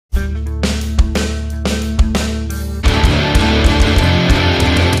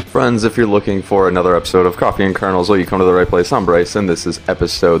friends, if you're looking for another episode of Coffee and Kernels, well, you come to the right place. I'm Bryce, and this is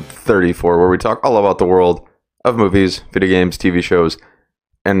episode 34, where we talk all about the world of movies, video games, TV shows,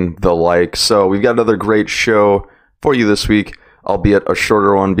 and the like. So we've got another great show for you this week, albeit a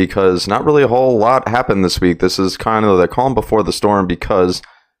shorter one because not really a whole lot happened this week. This is kind of the calm before the storm because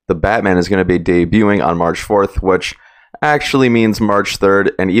The Batman is going to be debuting on March 4th, which actually means March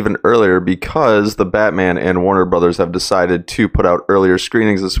 3rd and even earlier because The Batman and Warner Brothers have decided to put out earlier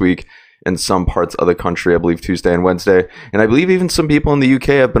screenings this week in some parts of the country, I believe Tuesday and Wednesday. And I believe even some people in the UK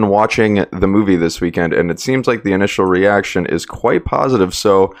have been watching the movie this weekend, and it seems like the initial reaction is quite positive.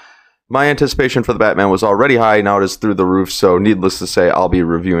 So my anticipation for The Batman was already high, now it is through the roof. So needless to say, I'll be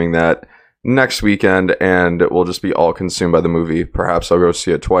reviewing that next weekend, and we'll just be all consumed by the movie. Perhaps I'll go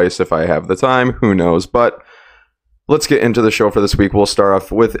see it twice if I have the time, who knows. But let's get into the show for this week. We'll start off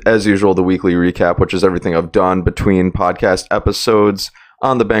with, as usual, the weekly recap, which is everything I've done between podcast episodes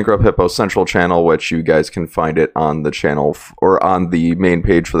on the Bankrupt Hippo Central channel, which you guys can find it on the channel or on the main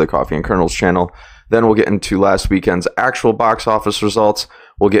page for the Coffee and Kernels channel. Then we'll get into last weekend's actual box office results.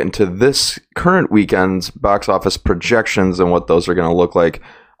 We'll get into this current weekend's box office projections and what those are going to look like.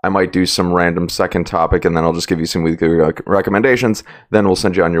 I might do some random second topic, and then I'll just give you some weekly recommendations. Then we'll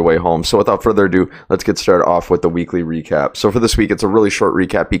send you on your way home. So without further ado, let's get started off with the weekly recap. So for this week, it's a really short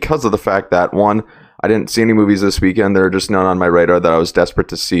recap because of the fact that, one, I didn't see any movies this weekend. There are just none on my radar that I was desperate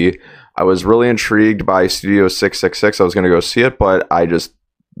to see. I was really intrigued by Studio 666. I was going to go see it, but I just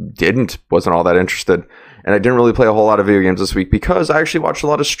wasn't all that interested. And I didn't really play a whole lot of video games this week because I actually watched a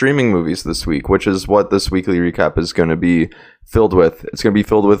lot of streaming movies this week, which is what this weekly recap is going to be filled with. It's going to be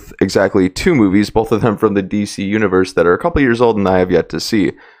filled with exactly 2 movies, both of them from the DC universe that are a couple years old and I have yet to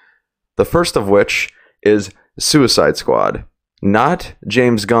see. The first of which is Suicide Squad. Not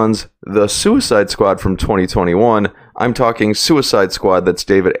James Gunn's The Suicide Squad from 2021. I'm talking Suicide Squad, that's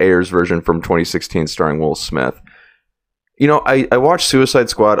David Ayer's version from 2016 starring Will Smith. You know, I watched Suicide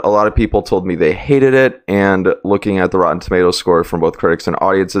Squad. A lot of people told me they hated it, and looking at the Rotten Tomatoes score from both critics and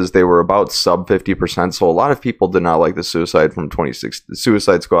audiences, they were about sub 50%, so a lot of people did not like the Suicide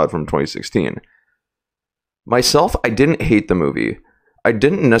Squad from 2016. Myself, I didn't hate the movie. I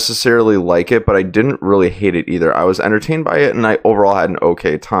didn't necessarily like it, but I didn't really hate it either. I was entertained by it, and I overall had an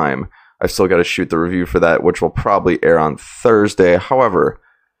okay time. I've still got to shoot the review for that, which will probably air on Thursday. However,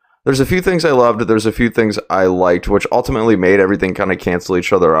 there's a few things I loved, there's a few things I liked, which ultimately made everything kind of cancel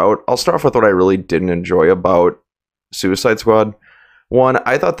each other out. I'll start off with what I really didn't enjoy about Suicide Squad. One,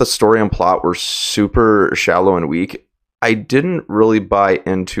 I thought the story and plot were super shallow and weak. I didn't really buy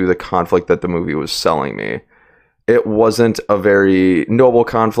into the conflict that the movie was selling me. It wasn't a very noble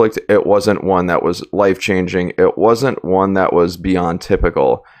conflict. It wasn't one that was life-changing. It wasn't one that was beyond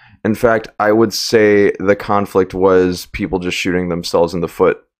typical. In fact, I would say the conflict was people just shooting themselves in the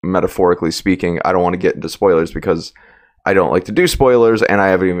foot, metaphorically speaking. I don't want to get into spoilers because I don't like to do spoilers, and I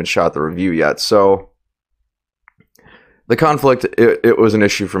haven't even shot the review yet. So the conflict, it was an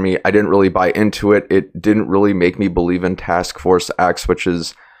issue for me. I didn't really buy into it. It didn't really make me believe in Task Force X, which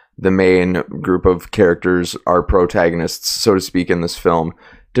is the main group of characters, our protagonists, so to speak, in this film.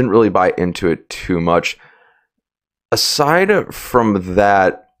 Didn't really buy into it too much. Aside from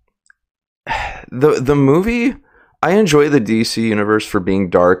that, the movie, I enjoy the DC universe for being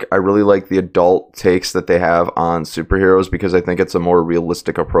dark. I really like the adult takes that they have on superheroes because I think it's a more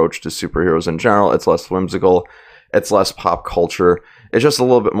realistic approach to superheroes in general. It's less whimsical. It's less pop culture. It's just a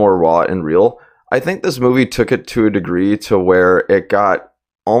little bit more raw and real. I think this movie took it to a degree to where it got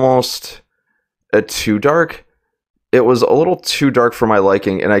almost too dark. It was a little too dark for my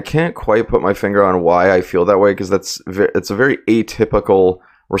liking, and I can't quite put my finger on why I feel that way because it's a very atypical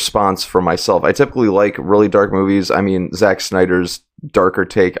response for myself. I typically like really dark movies. I mean, Zack Snyder's darker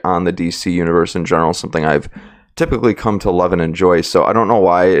take on the DC universe in general, something I've typically come to love and enjoy. So I don't know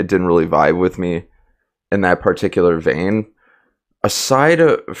why it didn't really vibe with me in that particular vein. Aside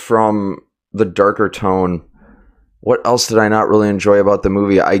from the darker tone, what else did I not really enjoy about the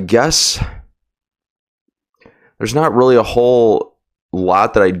movie? I guess there's not really a whole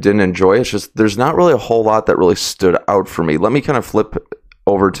lot that I didn't enjoy. It's just there's not really a whole lot that really stood out for me. Let me kind of flip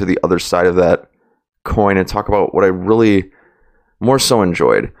over to the other side of that coin and talk about what I really more so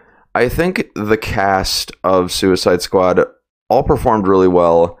enjoyed. I think the cast of Suicide Squad all performed really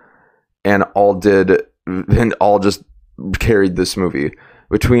well and all just carried this movie.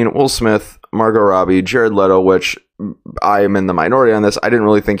 Between Will Smith, Margot Robbie, Jared Leto, which I am in the minority on this, I didn't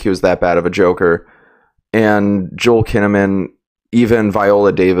really think he was that bad of a Joker, and Joel Kinnaman, even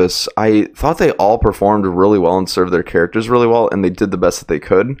Viola Davis, I thought they all performed really well and served their characters really well, and they did the best that they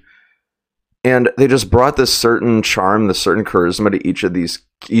could. And they just brought this certain charm, this certain charisma to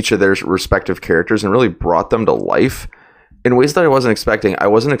each of their respective characters, and really brought them to life in ways that I wasn't expecting. I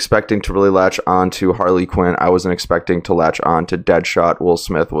wasn't expecting to really latch on to Harley Quinn. I wasn't expecting to latch on to Deadshot. Will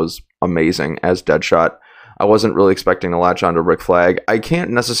Smith was amazing as Deadshot. I wasn't really expecting to latch on to Rick Flag. I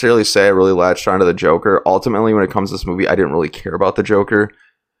can't necessarily say I really latched onto the Joker. Ultimately, when it comes to this movie, I didn't really care about the Joker.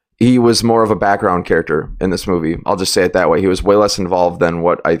 He was more of a background character in this movie. I'll just say it that way. He was way less involved than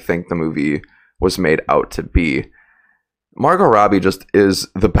what I think the movie was made out to be. Margot Robbie just is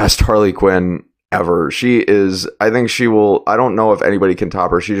the best Harley Quinn ever. She is, I think she will, I don't know if anybody can top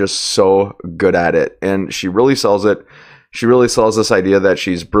her. She's just so good at it. And she really sells it. She really sells this idea that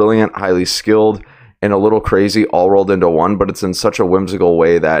she's brilliant, highly skilled, and a little crazy all rolled into one, but it's in such a whimsical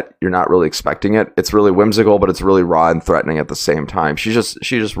way that you're not really expecting it. It's really whimsical, but it's really raw and threatening at the same time. She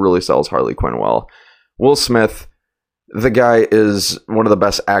just really sells Harley Quinn well. Will Smith, the guy is one of the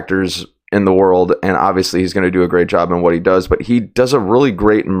best actors in the world, and obviously he's going to do a great job in what he does, but he does a really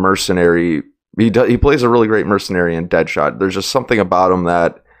great mercenary. He plays a really great mercenary in Deadshot. There's just something about him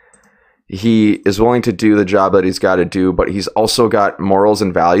that he is willing to do the job that he's got to do, but he's also got morals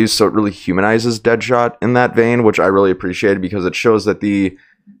and values, so it really humanizes Deadshot in that vein, which I really appreciated, because it shows that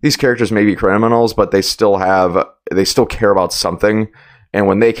these characters may be criminals, but they still care about something, and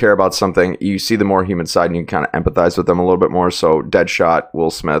when they care about something, you see the more human side, and you can kind of empathize with them a little bit more. So Deadshot,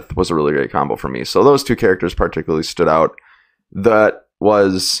 Will Smith was a really great combo for me. So those two characters particularly stood out. That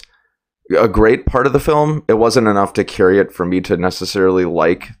was a great part of the film. It wasn't enough to carry it for me to necessarily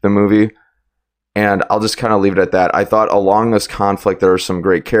like the movie. And I'll just kind of leave it at that. I thought along this conflict, there are some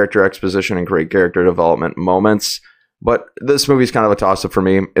great character exposition and great character development moments. But this movie's kind of a toss-up for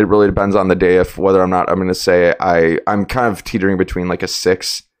me. It really depends on the day if whether I'm going to say I'm kind of teetering between like a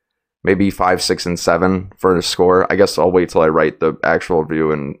 6, maybe 5, 6, and 7 for a score. I guess I'll wait till I write the actual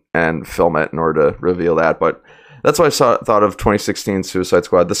review and film it in order to reveal that. But that's what I thought of 2016 Suicide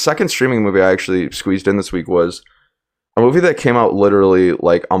Squad. The second streaming movie I actually squeezed in this week was a movie that came out literally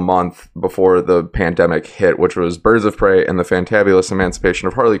like a month before the pandemic hit, which was Birds of Prey and the Fantabulous Emancipation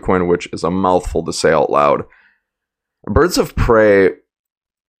of Harley Quinn, which is a mouthful to say out loud. Birds of Prey,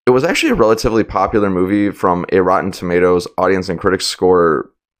 it was actually a relatively popular movie from a Rotten Tomatoes audience and critics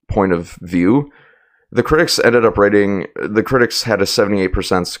score point of view. The critics had a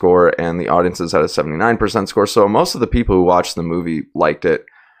 78% score and the audiences had a 79% score. So most of the people who watched the movie liked it.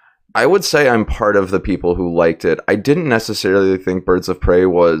 I would say I'm part of the people who liked it. I didn't necessarily think Birds of Prey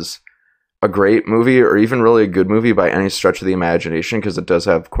was a great movie or even really a good movie by any stretch of the imagination, because it does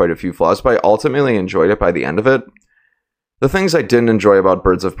have quite a few flaws, but I ultimately enjoyed it by the end of it. The things I didn't enjoy about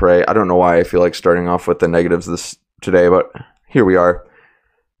Birds of Prey, I don't know why I feel like starting off with the negatives today, but here we are.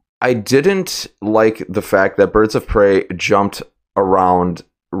 I didn't like the fact that Birds of Prey jumped around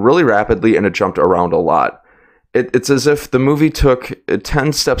really rapidly, and it jumped around a lot. It's as if the movie took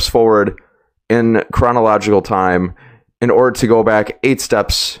 10 steps forward in chronological time in order to go back 8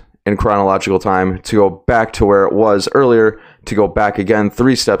 steps in chronological time, to go back to where it was earlier, to go back again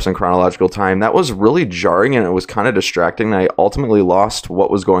 3 steps in chronological time. That was really jarring, and it was kind of distracting. I ultimately lost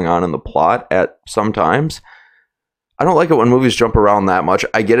what was going on in the plot at some times. I don't like it when movies jump around that much.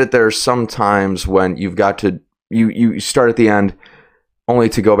 I get it. There's some times when you've got to, you start at the end only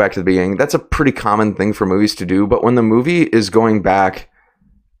to go back to the beginning. That's a pretty common thing for movies to do. But when the movie is going back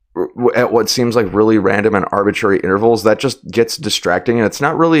at what seems like really random and arbitrary intervals, that just gets distracting. And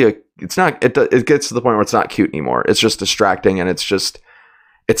it gets to the point where it's not cute anymore. It's just distracting, and it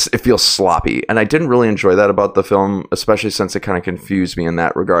feels sloppy. And I didn't really enjoy that about the film, especially since it kind of confused me in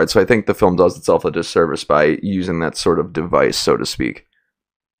that regard. So I think the film does itself a disservice by using that sort of device, so to speak.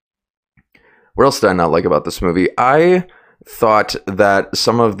 What else did I not like about this movie? I thought that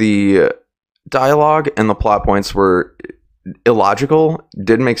some of the dialogue and the plot points were illogical,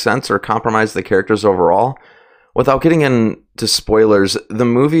 didn't make sense, or compromised the characters overall. Without getting into spoilers, the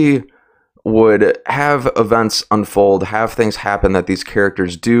movie would have events unfold, have things happen that these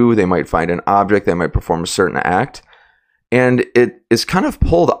characters do. They might find an object, they might perform a certain act, and it is kind of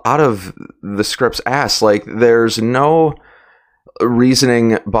pulled out of the script's ass. Like, there's no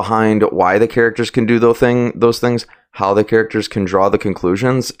reasoning behind why the characters can do those things, how the characters can draw the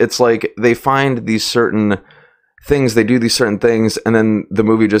conclusions. It's like they find these certain things, they do these certain things, and then the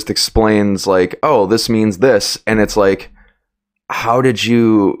movie just explains like, oh, this means this, and it's like, how did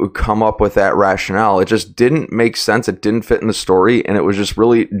you come up with that rationale? It just didn't make sense. It didn't fit in the story, and it was just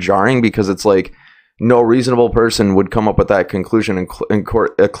really jarring, because it's like no reasonable person would come up with that conclusion,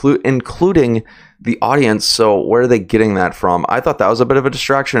 including the audience. So where are they getting that from? I thought that was a bit of a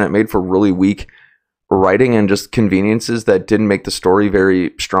distraction. It made for really weak writing and just conveniences that didn't make the story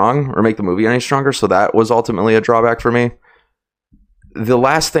very strong or make the movie any stronger. So that was ultimately a drawback for me. The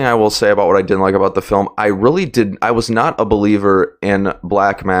last thing I will say about what I didn't like about the film, I was not a believer in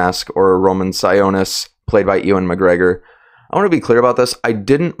Black Mask or Roman Sionis, played by Ewan McGregor. I want to be clear about this. I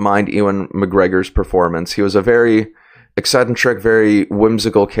didn't mind Ewan McGregor's performance. He was a very eccentric, very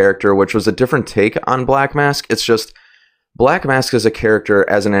whimsical character, which was a different take on Black Mask. It's just Black Mask as a character,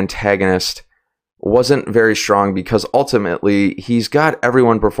 as an antagonist, wasn't very strong because ultimately he's got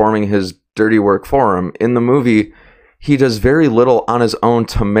everyone performing his dirty work for him. In the movie, he does very little on his own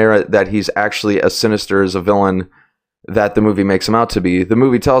to merit that he's actually as sinister as a villain that the movie makes him out to be. The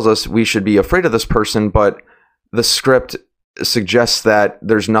movie tells us we should be afraid of this person, but the script suggests that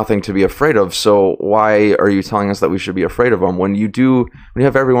there's nothing to be afraid of. So why are you telling us that we should be afraid of him? When you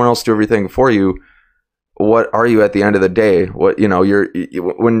have everyone else do everything for you, what are you at the end of the day?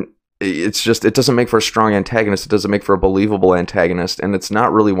 It doesn't make for a strong antagonist. It doesn't make for a believable antagonist. And it's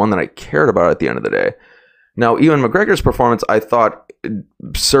not really one that I cared about at the end of the day. Now, Ewan McGregor's performance, I thought,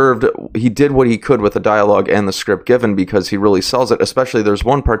 he did what he could with the dialogue and the script given because he really sells it. Especially there's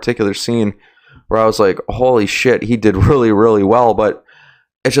one particular scene where I was like, holy shit, he did really, really well. But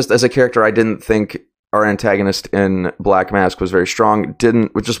it's just, as a character, I didn't think our antagonist in Black Mask was very strong.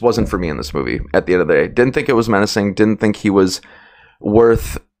 It just wasn't for me in this movie at the end of the day. Didn't think it was menacing. Didn't think he was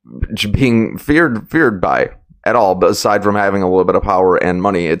worth being feared by at all, but aside from having a little bit of power and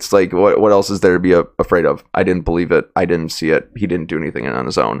money. It's like, what else is there to be afraid of? I didn't believe it. I didn't see it. He didn't do anything on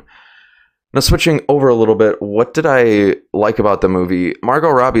his own. Now, switching over a little bit, what did I like about the movie?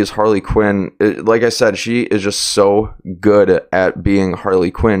 Margot Robbie as Harley Quinn. Like I said, she is just so good at being Harley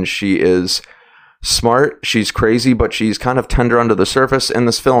Quinn. She is smart, she's crazy, but she's kind of tender under the surface. In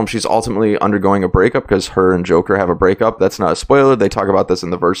this film, she's ultimately undergoing a breakup because her and Joker have a breakup. That's not a spoiler. They talk about this in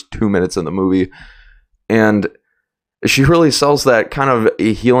the first 2 minutes in the movie. And she really sells that kind of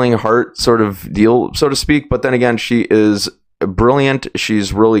a healing heart sort of deal, so to speak. But then again, she is brilliant.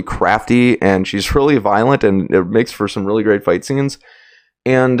 She's really crafty and she's really violent, and it makes for some really great fight scenes.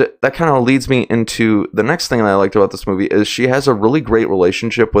 And that kind of leads me into the next thing that I liked about this movie is she has a really great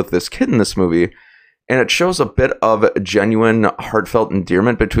relationship with this kid in this movie. And it shows a bit of genuine, heartfelt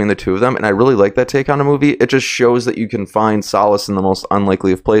endearment between the two of them. And I really like that take on a movie. It just shows that you can find solace in the most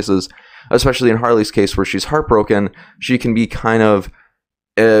unlikely of places. Especially in Harley's case, where she's heartbroken, she can be kind of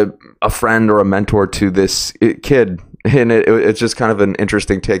a friend or a mentor to this kid. And it's just kind of an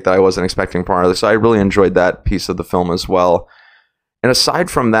interesting take that I wasn't expecting from Harley. So I really enjoyed that piece of the film as well. And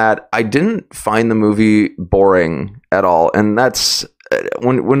aside from that, I didn't find the movie boring at all. And that's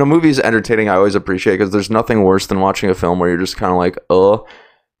when a movie is entertaining, I always appreciate it, because there's nothing worse than watching a film where you're just kind of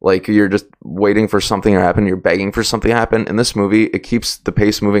like you're just waiting for something to happen. You're begging for something to happen. In this movie, it keeps the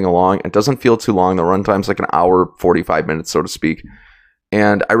pace moving along. It doesn't feel too long. The runtime's like an hour, 45 minutes, so to speak.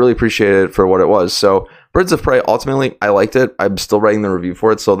 And I really appreciated it for what it was. So Birds of Prey, ultimately, I liked it. I'm still writing the review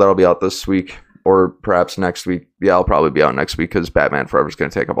for it, so that'll be out this week or perhaps next week. Yeah, I'll probably be out next week because Batman Forever is going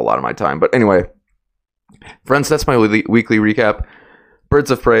to take up a lot of my time. But anyway, friends, that's my weekly recap.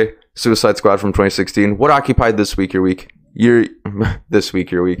 Birds of Prey, Suicide Squad from 2016. What occupied this week, your week? This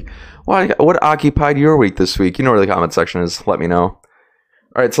week, your week. What occupied your week this week? You know where the comment section is. Let me know.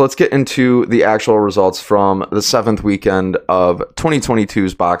 All right, so let's get into the actual results from the 7th weekend of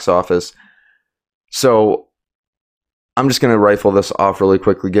 2022's box office. So I'm just going to rifle this off really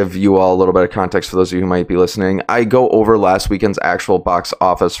quickly, give you all a little bit of context for those of you who might be listening. I go over last weekend's actual box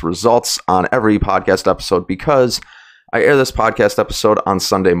office results on every podcast episode because I air this podcast episode on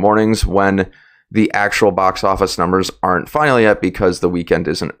Sunday mornings when the actual box office numbers aren't final yet because the weekend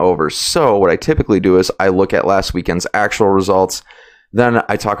isn't over. So what I typically do is I look at last weekend's actual results, then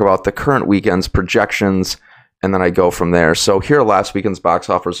I talk about the current weekend's projections, and then I go from there. So here are last weekend's box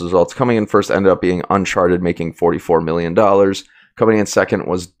office results. Coming in first ended up being Uncharted, making $44 million. Coming in second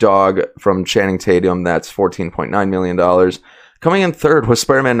was Dog from Channing Tatum. That's $14.9 million. Coming in third was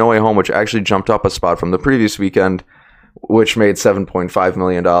Spider-Man No Way Home, which actually jumped up a spot from the previous weekend, which made $7.5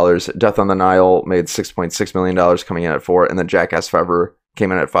 million. Death on the Nile made $6.6 million, coming in at 4. And then Jackass Forever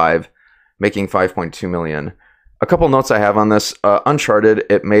came in at 5, making $5.2 million. A couple notes I have on this. Uncharted,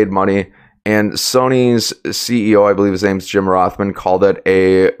 it made money. And Sony's CEO, I believe his name's Jim Rothman, called it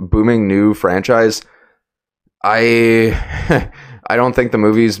a booming new franchise. I don't think the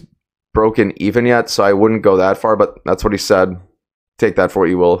movie's broken even yet, so I wouldn't go that far, but that's what he said. Take that for what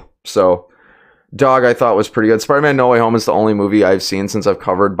you will. So Dog, I thought, was pretty good. Spider-Man No Way Home is the only movie I've seen since I've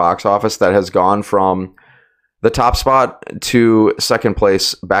covered box office that has gone from the top spot to second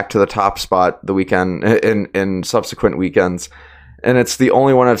place back to the top spot the weekend in subsequent weekends. And it's the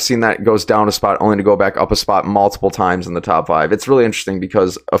only one I've seen that goes down a spot only to go back up a spot multiple times in the top 5. It's really interesting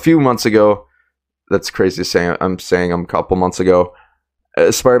because a few months ago, that's crazy to say, I'm saying a couple months ago,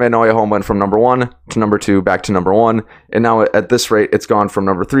 Spider-Man No Way Home went from number 1 to number 2 back to number 1, and now at this rate it's gone from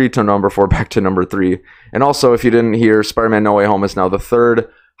number 3 to number 4 back to number 3. And also, if you didn't hear, Spider-Man No Way Home is now the 3rd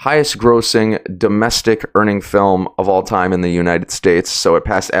highest grossing domestic earning film of all time in the United States, so it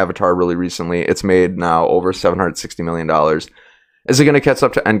passed Avatar really recently. It's made now over $760 million. Is it going to catch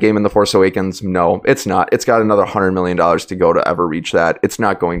up to Endgame and The Force Awakens? No, it's not. It's got another $100 million to go to ever reach that. It's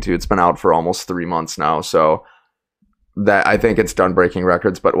not going to. It's been out for almost 3 months now, so that I think it's done breaking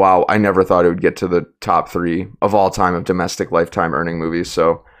records. But wow, I never thought it would get to the top 3 of all time of domestic lifetime earning movies.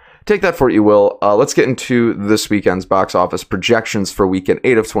 So take that for what you will. Let's get into this weekend's box office projections for weekend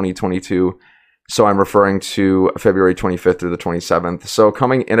 8 of 2022. So I'm referring to February 25th through the 27th. So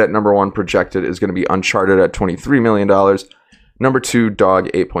coming in at number 1 projected is going to be Uncharted at $23 million. Number 2, Dog,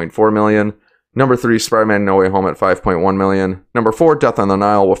 $8.4 million. Number 3, Spider-Man No Way Home at $5.1 million. Number 4, Death on the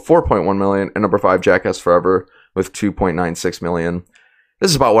Nile with $4.1 million. And number 5, Jackass Forever with $2.96 million. This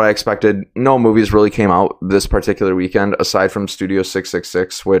is about what I expected. No movies really came out this particular weekend, aside from Studio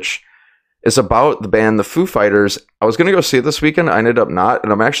 666, which is about the band The Foo Fighters. I was going to go see it this weekend. I ended up not,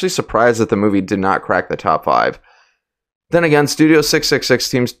 and I'm actually surprised that the movie did not crack the top 5. Then again, Studio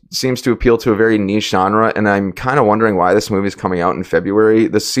 666 seems to appeal to a very niche genre, and I'm kind of wondering why this movie is coming out in February.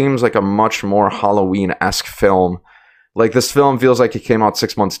 This seems like a much more Halloween-esque film. Like, this film feels like it came out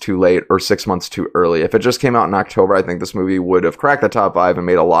 6 months too late or 6 months too early. If it just came out in October, I think this movie would have cracked the top 5 and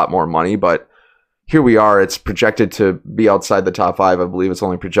made a lot more money, but here we are. It's projected to be outside the top 5. I believe it's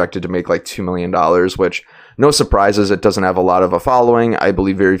only projected to make like $2 million, which, no surprises, it doesn't have a lot of a following. I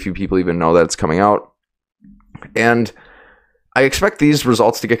believe very few people even know that it's coming out. And I expect these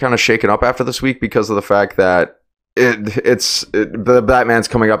results to get kind of shaken up after this week because of the fact that the Batman's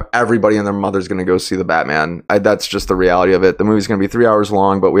coming up. Everybody and their mother's going to go see the Batman. That's just the reality of it. The movie's going to be 3 hours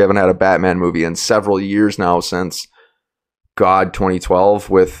long, but we haven't had a Batman movie in several years now since, 2012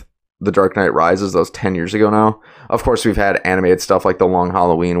 with The Dark Knight Rises. That was 10 years ago now. Of course, we've had animated stuff like The Long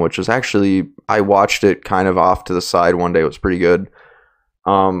Halloween, which was actually, I watched it kind of off to the side one day. It was pretty good.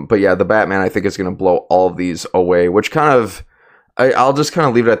 But yeah, the Batman, I think, is going to blow all of these away, which kind of, I'll just kind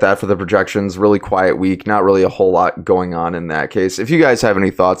of leave it at that for the projections. Really quiet week. Not really a whole lot going on in that case. If you guys have any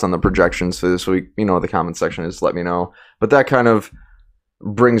thoughts on the projections for this week, you know what the comment section is, let me know. But that kind of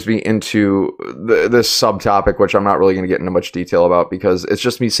brings me into this subtopic, which I'm not really going to get into much detail about because it's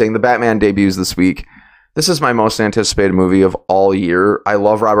just me saying the Batman debuts this week. This is my most anticipated movie of all year. I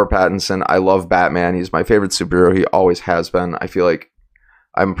love Robert Pattinson. I love Batman. He's my favorite superhero. He always has been. I feel like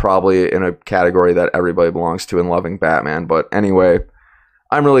I'm probably in a category that everybody belongs to in loving Batman. But anyway,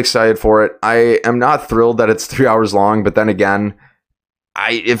 I'm really excited for it. I am not thrilled that it's 3 hours long, but then again,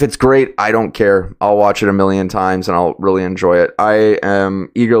 if it's great, I don't care. I'll watch it a million times and I'll really enjoy it. I am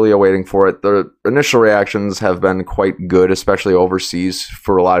eagerly awaiting for it. The initial reactions have been quite good, especially overseas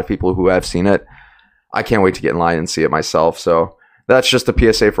for a lot of people who have seen it. I can't wait to get in line and see it myself. So that's just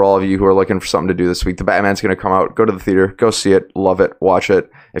a PSA for all of you who are looking for something to do this week. The Batman's going to come out. Go to the theater. Go see it. Love it. Watch it.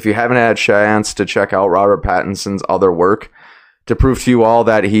 If you haven't had a chance to check out Robert Pattinson's other work to prove to you all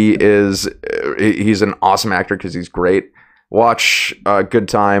that he's an awesome actor because he's great, watch Good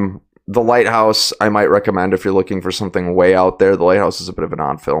Time. The Lighthouse, I might recommend if you're looking for something way out there. The Lighthouse is a bit of an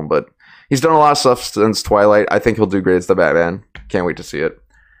odd film, but he's done a lot of stuff since Twilight. I think he'll do great as the Batman. Can't wait to see it.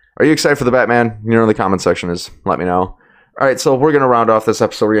 Are you excited for the Batman? You know in the comment section let me know. All right, so we're going to round off this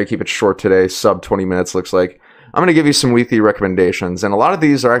episode. We're going to keep it short today, sub 20 minutes looks like. I'm going to give you some weekly recommendations, and a lot of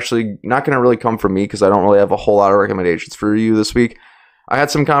these are actually not going to really come from me because I don't really have a whole lot of recommendations for you this week. I had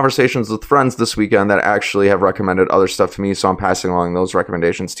some conversations with friends this weekend that actually have recommended other stuff to me, so I'm passing along those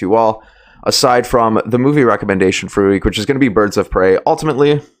recommendations to you all. Aside from the movie recommendation for the week, which is going to be Birds of Prey.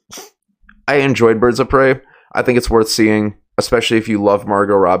 Ultimately, I enjoyed Birds of Prey. I think it's worth seeing, especially if you love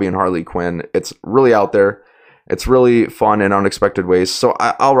Margot Robbie and Harley Quinn. It's really out there. It's really fun in unexpected ways, so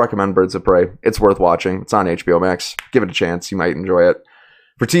I'll recommend Birds of Prey. It's worth watching. It's on HBO Max. Give it a chance. You might enjoy it.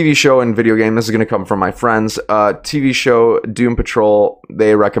 For TV show and video game, this is going to come from my friends. TV show Doom Patrol,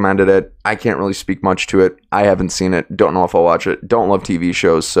 they recommended it. I can't really speak much to it. I haven't seen it. Don't know if I'll watch it. Don't love TV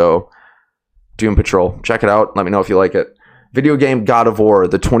shows, so Doom Patrol. Check it out. Let me know if you like it. Video game God of War,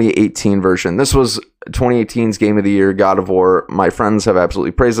 the 2018 version. This was 2018's Game of the Year, God of War. My friends have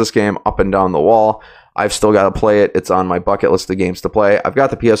absolutely praised this game up and down the wall. I've still got to play it. It's on my bucket list of games to play. I've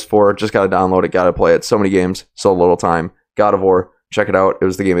got the PS4, just got to download it, got to play it. So many games, so little time. God of War, check it out. It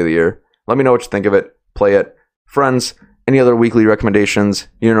was the Game of the Year. Let me know what you think of it. Play it. Friends, any other weekly recommendations?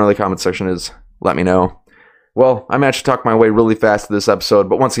 You know the comment section is. Let me know. Well, I managed to talk my way really fast to this episode,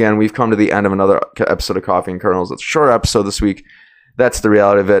 but once again, we've come to the end of another episode of Coffee and Kernels. It's a short episode this week. That's the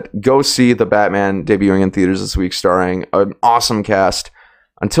reality of it. Go see The Batman debuting in theaters this week, starring an awesome cast.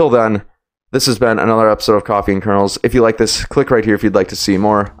 Until then, this has been another episode of Coffee and Kernels. If you like this, click right here if you'd like to see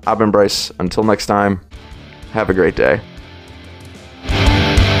more. I've been Bryce. Until next time, have a great day.